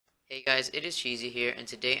Hey guys, it is Cheesy here, and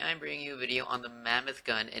today I'm bringing you a video on the Mammoth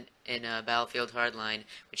Gun in Battlefield Hardline,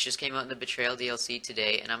 which just came out in the Betrayal DLC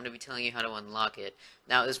today, and I'm going to be telling you how to unlock it.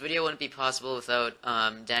 Now, this video wouldn't be possible without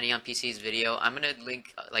DannyOnPC's video. I'm going to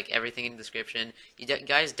link like everything in the description. You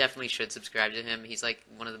guys definitely should subscribe to him. He's like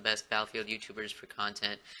one of the best Battlefield YouTubers for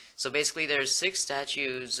content. So basically, there's 6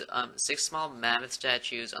 statues, 6 small mammoth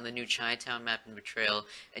statues on the new Chinatown map in Betrayal,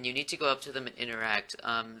 and you need to go up to them and interact.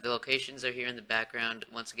 The locations are here in the background,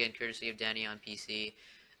 once again courtesy of DannyOnPC.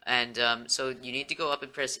 And so you need to go up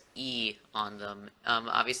and press E on them.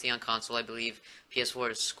 Obviously on console, I believe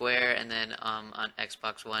PS4 is square, and then on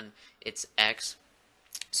Xbox One it's X.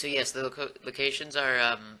 So yes, the locations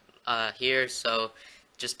are here. So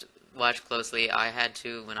just watch closely. I had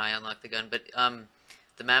to when I unlocked the gun, but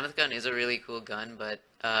the Mammoth Gun is a really cool gun, but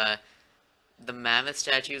the mammoth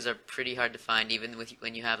statues are pretty hard to find, even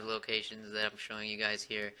when you have the locations that I'm showing you guys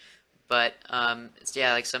here. But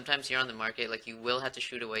yeah, like sometimes you're on the market, like you will have to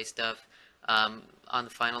shoot away stuff. On the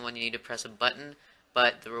final one, you need to press a button,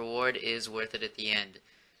 but the reward is worth it at the end.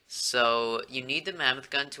 So you need the Mammoth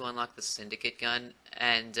Gun to unlock the Syndicate gun,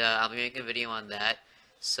 and I'll be making a video on that.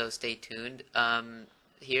 So stay tuned.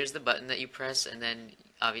 Here's the button that you press, and then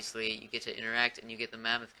obviously you get to interact, and you get the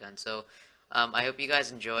Mammoth Gun. So I hope you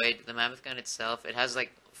guys enjoyed the Mammoth Gun itself. It has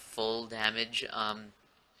like full damage.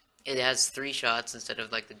 It has 3 shots instead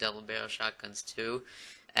of like the double barrel shotguns too,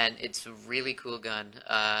 and it's a really cool gun.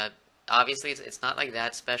 Obviously it's not like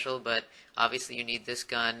that special, but obviously you need this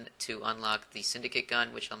gun to unlock the Syndicate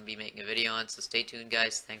gun, which I'll be making a video on, so stay tuned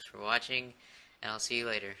guys. Thanks for watching, and I'll see you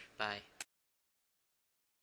later. Bye.